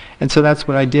heart. And so that's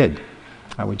what I did.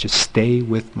 I would just stay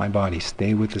with my body,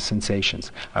 stay with the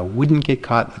sensations. I wouldn't get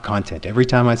caught in the content. Every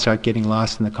time I'd start getting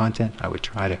lost in the content, I would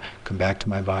try to come back to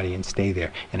my body and stay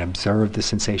there and observe the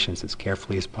sensations as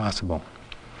carefully as possible.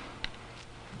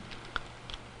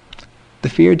 The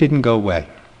fear didn't go away.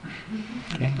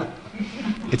 Okay?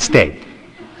 It stayed.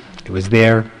 It was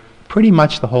there pretty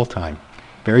much the whole time,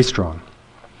 very strong.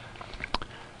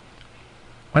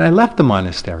 When I left the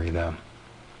monastery, though,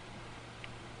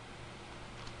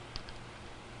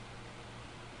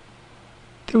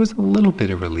 there was a little bit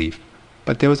of relief,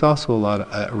 but there was also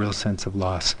a real sense of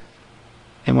loss.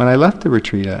 And when I left the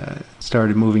retreat, I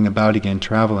started moving about again,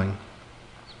 traveling.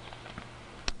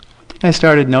 I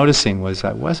started noticing was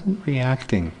I wasn't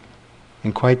reacting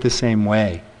in quite the same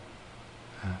way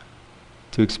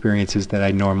to experiences that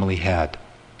I normally had.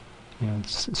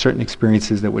 Certain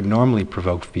experiences that would normally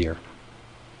provoke fear,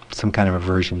 some kind of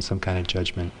aversion, some kind of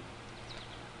judgment.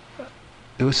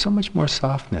 There was so much more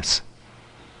softness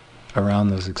around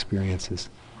those experiences.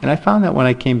 And I found that when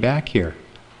I came back here,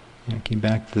 came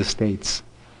back to the States,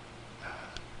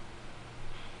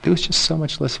 there was just so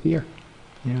much less fear,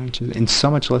 and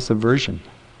so much less aversion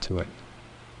to it.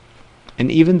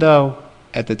 And even though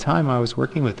at the time I was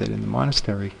working with it in the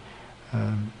monastery,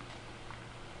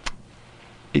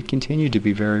 it continued to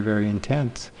be very, very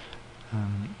intense.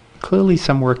 Clearly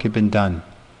some work had been done.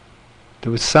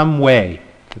 There was some way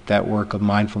that work of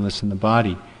mindfulness in the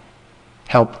body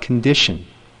helped decondition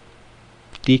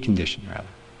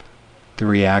the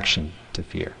reaction to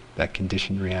fear, that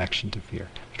conditioned reaction to fear.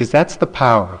 Because that's the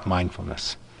power of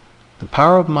mindfulness. The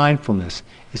power of mindfulness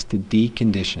is to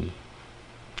decondition.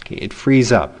 Okay, it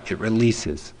frees up, it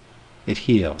releases, it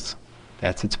heals.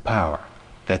 That's its power.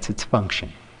 That's its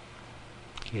function.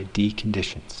 Okay, it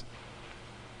deconditions.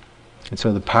 And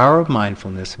so the power of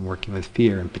mindfulness in working with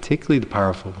fear, and particularly the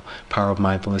powerful power of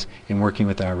mindfulness in working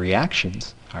with our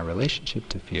reactions, our relationship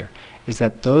to fear, is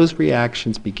that those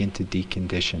reactions begin to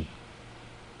decondition.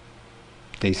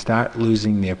 They start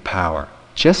losing their power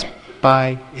just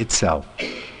by itself.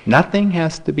 Nothing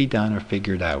has to be done or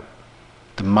figured out.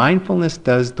 The mindfulness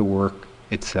does the work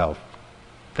itself.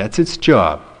 That's its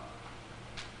job.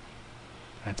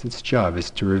 That's its job,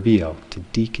 is to reveal, to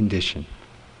decondition,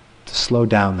 to slow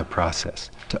down the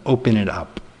process, to open it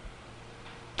up,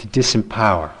 to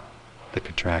disempower the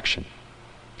contraction,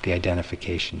 the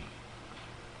identification.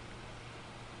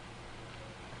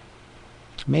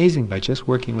 It's amazing by just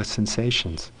working with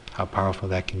sensations how powerful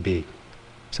that can be.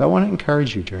 So I want to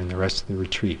encourage you during the rest of the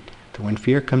retreat that when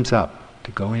fear comes up,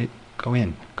 to go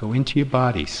into your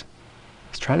bodies.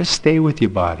 Just try to stay with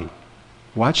your body.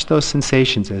 Watch those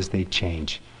sensations as they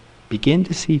change. Begin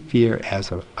to see fear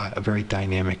as a very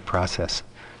dynamic process,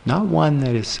 not one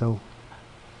that is so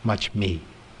much me,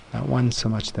 not one so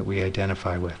much that we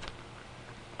identify with.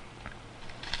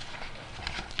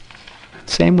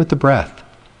 Same with the breath.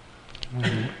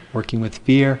 Working with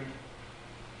fear,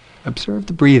 observe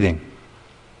the breathing.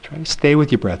 Try to stay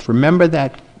with your breath. Remember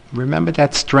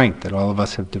that strength that all of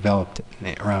us have developed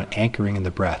around anchoring in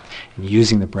the breath and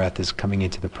using the breath as coming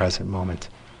into the present moment.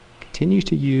 Continue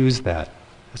to use that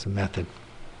as a method.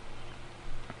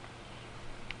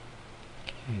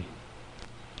 Okay.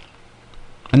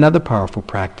 Another powerful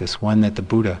practice, one that the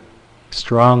Buddha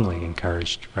strongly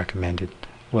encouraged, recommended,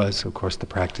 was, of course, the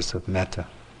practice of metta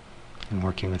in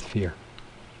working with fear.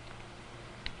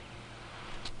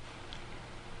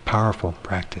 Powerful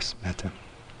practice, metta.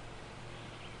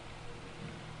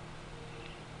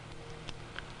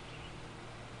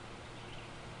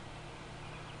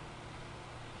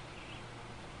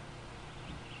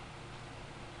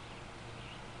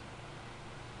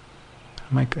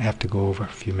 I might have to go over a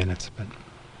few minutes, but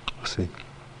we'll see.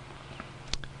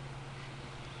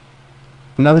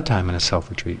 Another time in a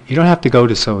self-retreat. You don't have to go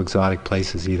to so exotic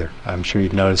places either. I'm sure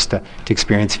you've noticed to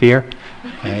experience fear.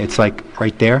 It's like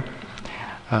right there.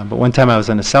 But one time I was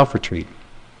on a self-retreat.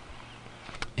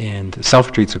 And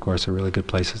self-retreats, of course, are really good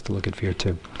places to look at fear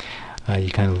too. You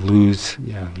kind of lose,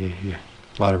 a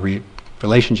lot of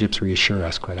relationships reassure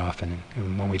us quite often.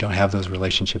 And when we don't have those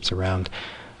relationships around,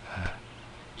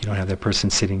 you don't have that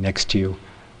person sitting next to you,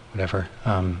 whatever,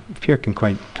 fear can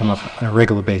quite come up on a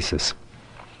regular basis.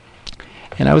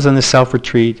 And I was on this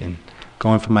self-retreat and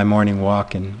going for my morning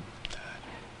walk, and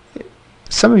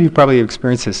some of you probably have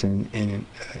experienced this in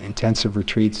intensive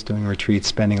retreats, doing retreats,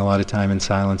 spending a lot of time in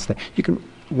silence. That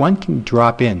one can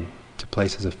drop in to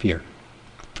places of fear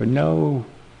for no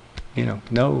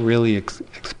really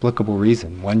explicable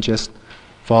reason. One just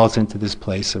falls into this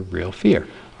place of real fear,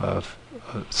 of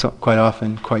quite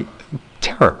often quite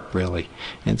terror, really.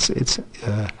 It's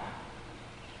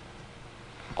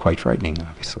quite frightening,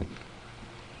 obviously.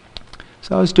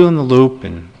 So I was doing the loop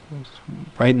and was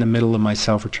right in the middle of my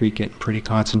self-retreat, getting pretty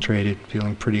concentrated,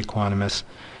 feeling pretty equanimous.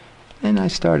 And I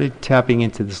started tapping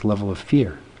into this level of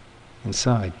fear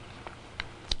inside.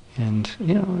 And,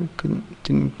 I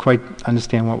didn't quite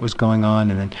understand what was going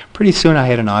on. And then pretty soon I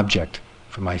had an object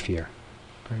for my fear.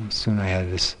 Pretty soon I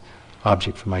had this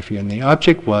object for my fear. And the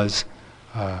object was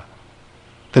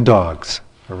the dogs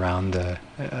around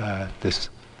this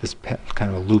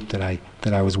kind of a loop that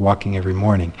I was walking every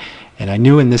morning. And I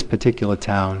knew in this particular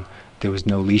town there was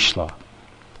no leash law.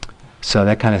 So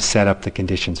that kind of set up the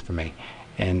conditions for me.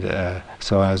 And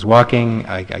so I was walking,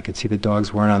 I could see the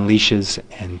dogs weren't on leashes,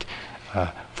 and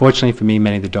Fortunately for me,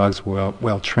 many of the dogs were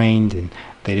well trained and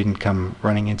they didn't come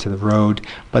running into the road,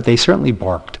 but they certainly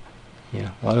barked. You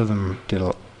know, a lot of them did.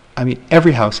 I mean,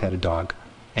 every house had a dog,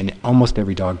 and almost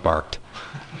every dog barked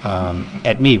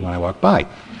at me when I walked by.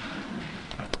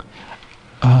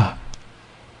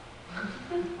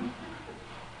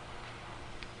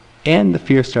 And the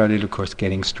fear started, of course,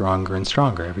 getting stronger and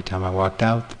stronger. Every time I walked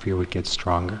out, the fear would get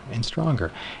stronger and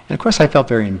stronger. And of course, I felt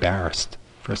very embarrassed,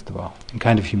 first of all, and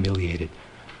kind of humiliated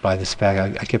by this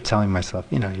fact. I kept telling myself,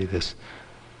 you know, you're this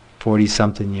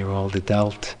 40-something-year-old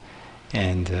adult,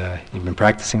 and you've been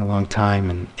practicing a long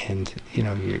time, and you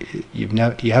know, you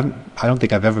haven't. I don't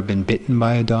think I've ever been bitten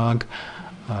by a dog.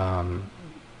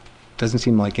 Doesn't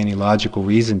seem like any logical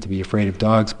reason to be afraid of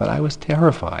dogs, but I was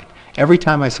terrified. Every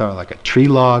time I saw like a tree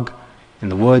log in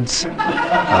the woods,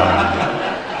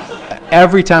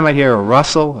 every time I'd hear a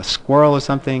rustle, a squirrel or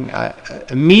something,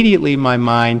 immediately my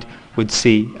mind would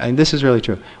see, and this is really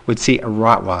true, would see a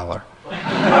Rottweiler.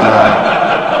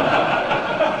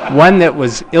 One that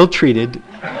was ill-treated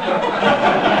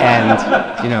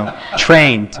and, you know,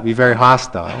 trained to be very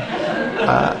hostile.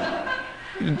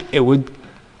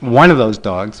 One of those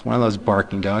dogs, one of those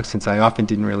barking dogs, since I often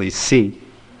didn't really see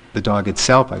the dog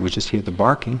itself, I would just hear the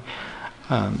barking.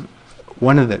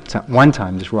 One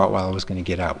time this Rottweiler was going to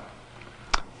get out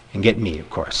and get me, of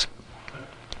course.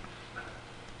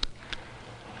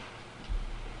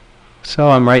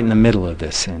 So I'm right in the middle of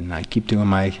this, and I keep doing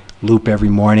my loop every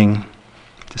morning,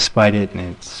 despite it,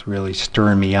 and it's really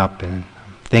stirring me up, and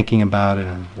I'm thinking about it,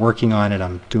 I'm working on it,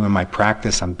 I'm doing my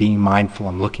practice, I'm being mindful,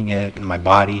 I'm looking at it in my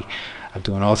body, I'm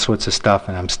doing all sorts of stuff,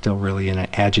 and I'm still really in an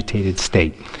agitated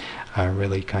state.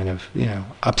 Really kind of, you know,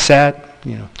 upset,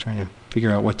 you know, trying to figure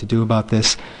out what to do about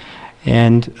this.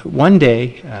 And one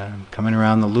day, I'm coming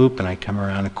around the loop, and I come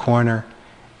around a corner,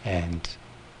 and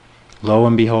lo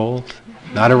and behold,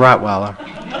 not a Rottweiler,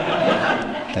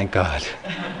 thank God.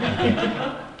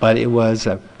 Okay. But it was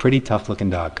a pretty tough-looking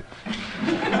dog.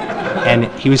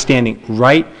 And he was standing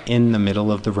right in the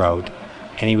middle of the road,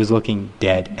 and he was looking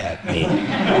dead at me.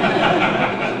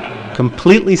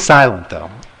 Completely silent, though.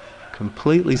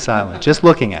 Completely silent, just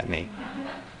looking at me.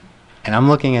 And I'm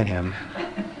looking at him.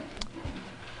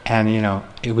 And, you know,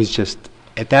 it was just,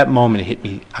 at that moment it hit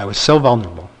me. I was so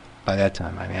vulnerable by that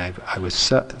time. I mean, I was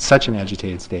such an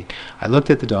agitated state. I looked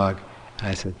at the dog, and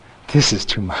I said, this is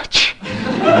too much.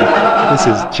 This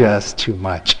is just too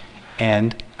much.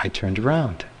 And I turned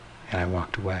around, and I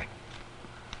walked away.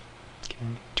 Okay?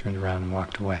 Turned around and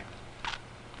walked away.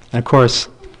 And of course,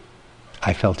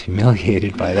 I felt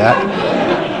humiliated by that.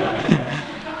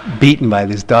 Beaten by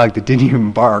this dog that didn't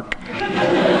even bark.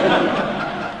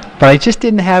 But I just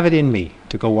didn't have it in me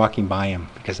to go walking by him,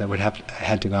 because I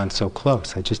had to gone so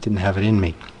close. I just didn't have it in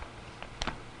me.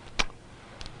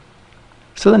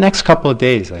 So the next couple of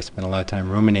days, I spent a lot of time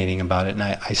ruminating about it, and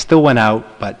I still went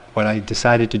out, but what I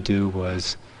decided to do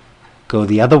was go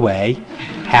the other way,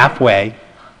 halfway,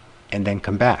 and then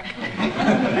come back.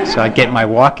 So I'd get my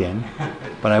walk in,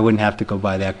 but I wouldn't have to go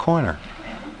by that corner.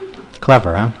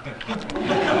 Clever, huh?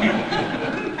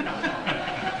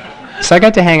 So I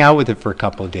got to hang out with it for a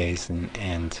couple of days,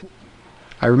 and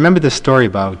I remember the story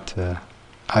about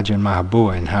Ajahn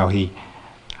Mahabua and how he,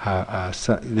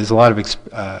 there's a lot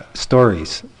of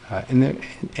stories,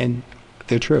 and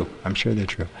they're true, I'm sure they're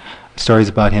true. Stories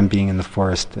about him being in the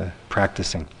forest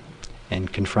practicing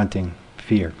and confronting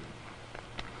fear.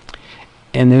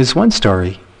 And there's one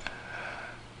story,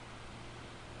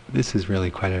 this is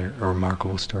really quite a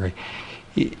remarkable story.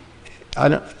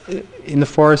 In the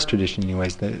forest tradition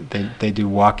anyways, they do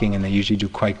walking, and they usually do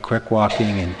quite quick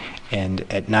walking, and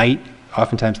at night,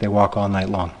 oftentimes they walk all night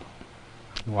long.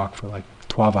 They walk for like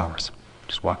 12 hours,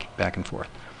 just walking back and forth.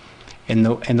 And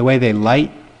the way they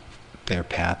light their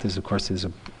path is, of course, there's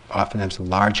oftentimes a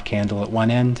large candle at one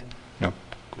end, you know,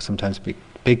 sometimes a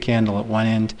big candle at one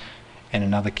end, and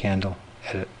another candle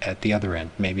at the other end,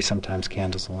 maybe sometimes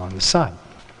candles along the side.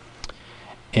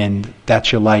 And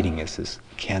that's your lighting, is this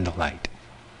candlelight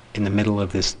in the middle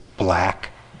of this black,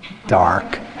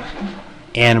 dark,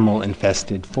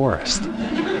 animal-infested forest.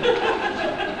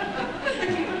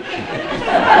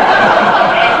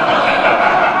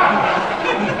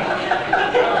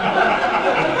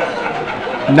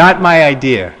 Not my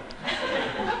idea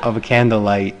of a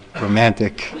candlelight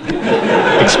romantic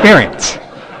experience.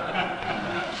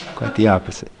 Quite the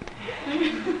opposite.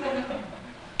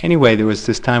 Anyway, there was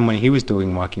this time when he was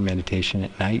doing walking meditation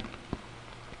at night.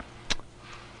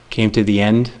 Came to the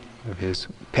end of his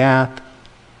path,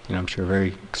 you know, I'm sure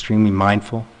very extremely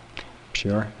mindful, I'm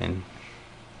sure, and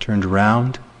turned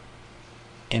around,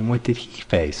 and what did he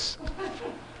face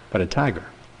but a tiger?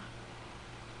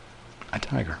 a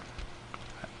tiger.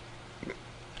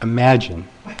 Imagine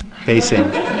facing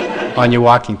on your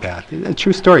walking path. A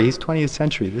true story. He's 20th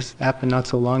century. This happened not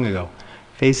so long ago.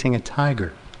 Facing a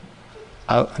tiger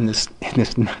out out in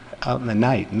the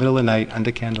night, middle of the night,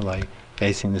 under candlelight,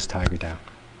 facing this tiger down.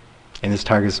 And this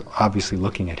tiger's obviously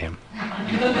looking at him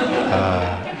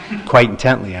quite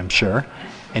intently, I'm sure.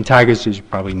 And tigers, as you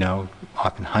probably know,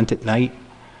 often hunt at night.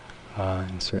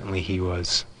 And certainly he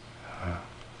was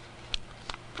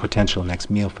potential next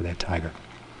meal for that tiger.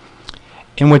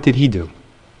 And what did he do?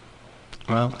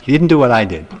 Well, he didn't do what I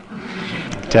did.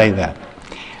 I'll tell you that.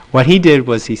 What he did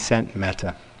was he sent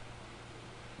metta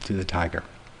to the tiger.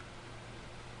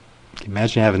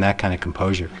 Imagine having that kind of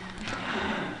composure.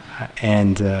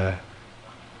 And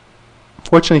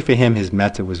fortunately for him, his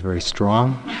metta was very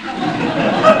strong.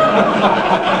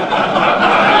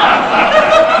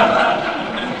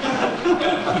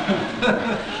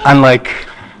 Unlike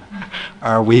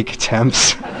our weak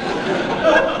attempts.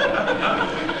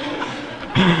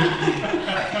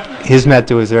 His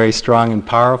metta was very strong and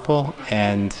powerful,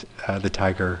 and the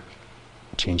tiger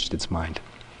changed its mind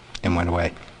and went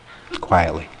away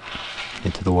quietly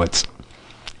into the woods.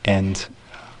 And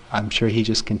I'm sure he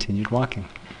just continued walking.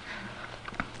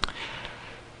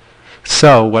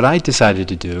 So what I decided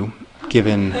to do,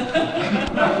 given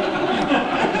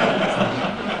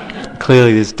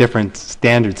clearly there's different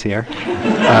standards here,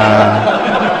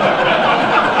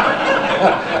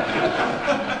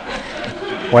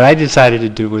 what I decided to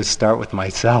do was start with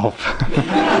myself.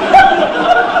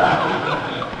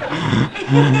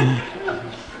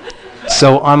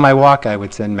 So on my walk, I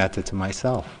would send metta to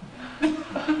myself.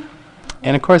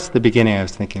 And of course, at the beginning, I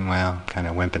was thinking, well, I'm kind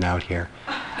of wimping out here.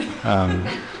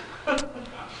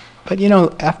 But you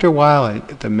know, after a while,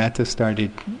 the metta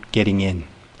started getting in,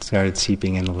 started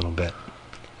seeping in a little bit.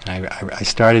 And I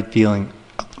started feeling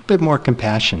a little bit more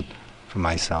compassion for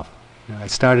myself. You know, I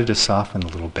started to soften a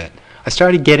little bit. I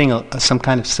started getting some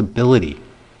kind of stability,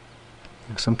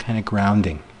 some kind of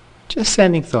grounding. Just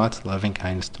sending thoughts, loving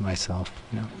kindness to myself.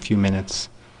 You know, a few minutes,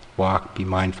 walk, be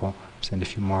mindful, send a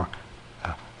few more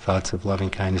thoughts of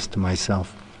loving kindness to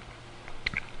myself.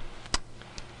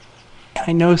 And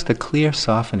I noticed a clear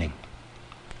softening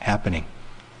happening.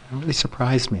 It really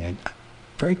surprised me.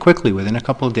 Very quickly, within a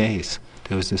couple of days,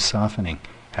 there was this softening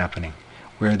happening,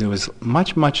 where there was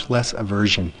much, much less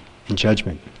aversion and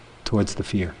judgment towards the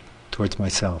fear, towards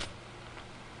myself.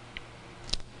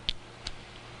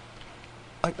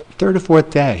 Like third or fourth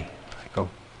day, I go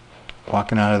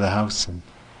walking out of the house, and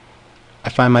I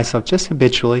find myself just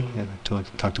habitually, I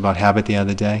talked about habit the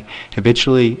other day,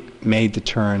 habitually made the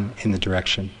turn in the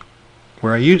direction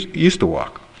where I used to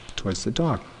walk, towards the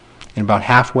dog. And about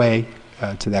halfway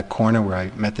to that corner where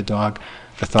I met the dog,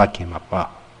 the thought came up, wow,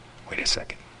 wait a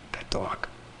second, that dog.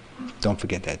 Don't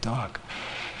forget that dog.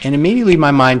 And immediately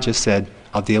my mind just said,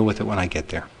 I'll deal with it when I get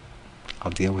there.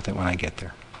 I'll deal with it when I get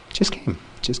there. It just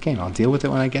came. I'll deal with it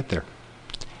when I get there.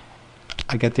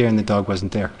 I get there and the dog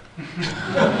wasn't there.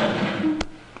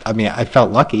 I mean, I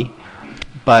felt lucky,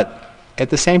 but at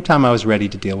the same time I was ready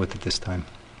to deal with it this time.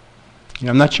 You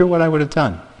know, I'm not sure what I would have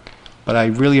done, but I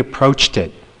really approached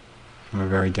it in a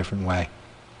very different way.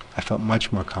 I felt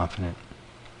much more confident,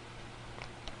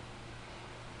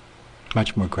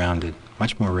 much more grounded,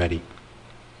 much more ready.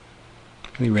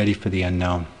 Really ready for the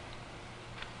unknown.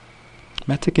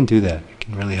 Metta can do that. It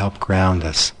can really help ground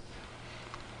us.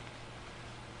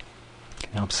 It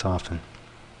can help soften.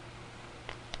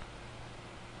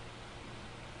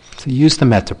 So use the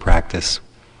metta practice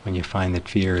when you find that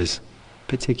fear is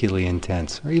particularly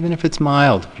intense, or even if it's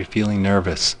mild, if you're feeling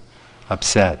nervous,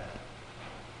 upset,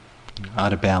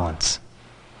 out of balance.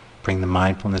 Bring the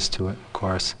mindfulness to it, of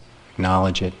course.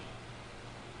 Acknowledge it.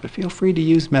 But feel free to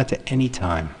use metta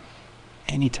anytime.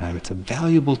 Anytime. It's a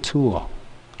valuable tool.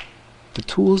 The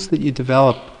tools that you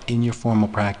develop in your formal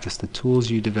practice, the tools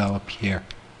you develop here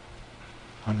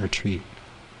on retreat,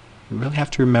 you really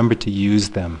have to remember to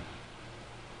use them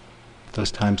those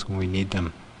times when we need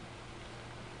them.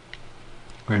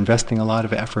 We're investing a lot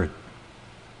of effort.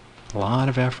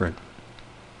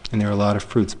 And there are a lot of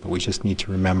fruits, but we just need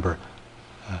to remember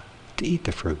to eat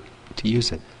the fruit, to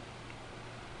use it.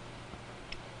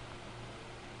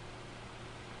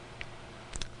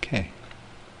 Okay.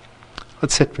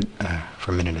 Let's sit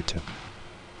for a minute or two.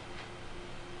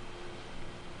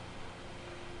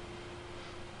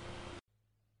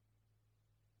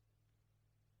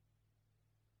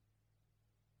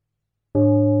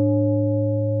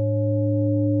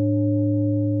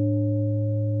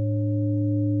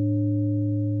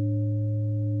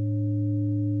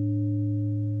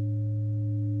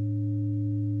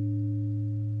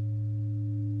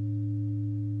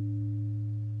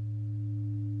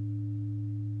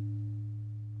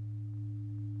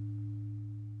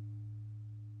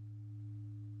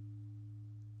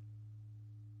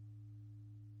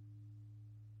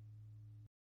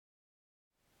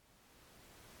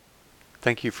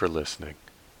 Thank you for listening.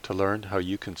 To learn how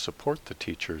you can support the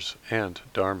teachers and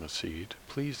Dharma Seed,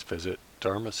 please visit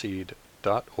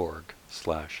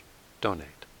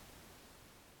dharmaseed.org/donate.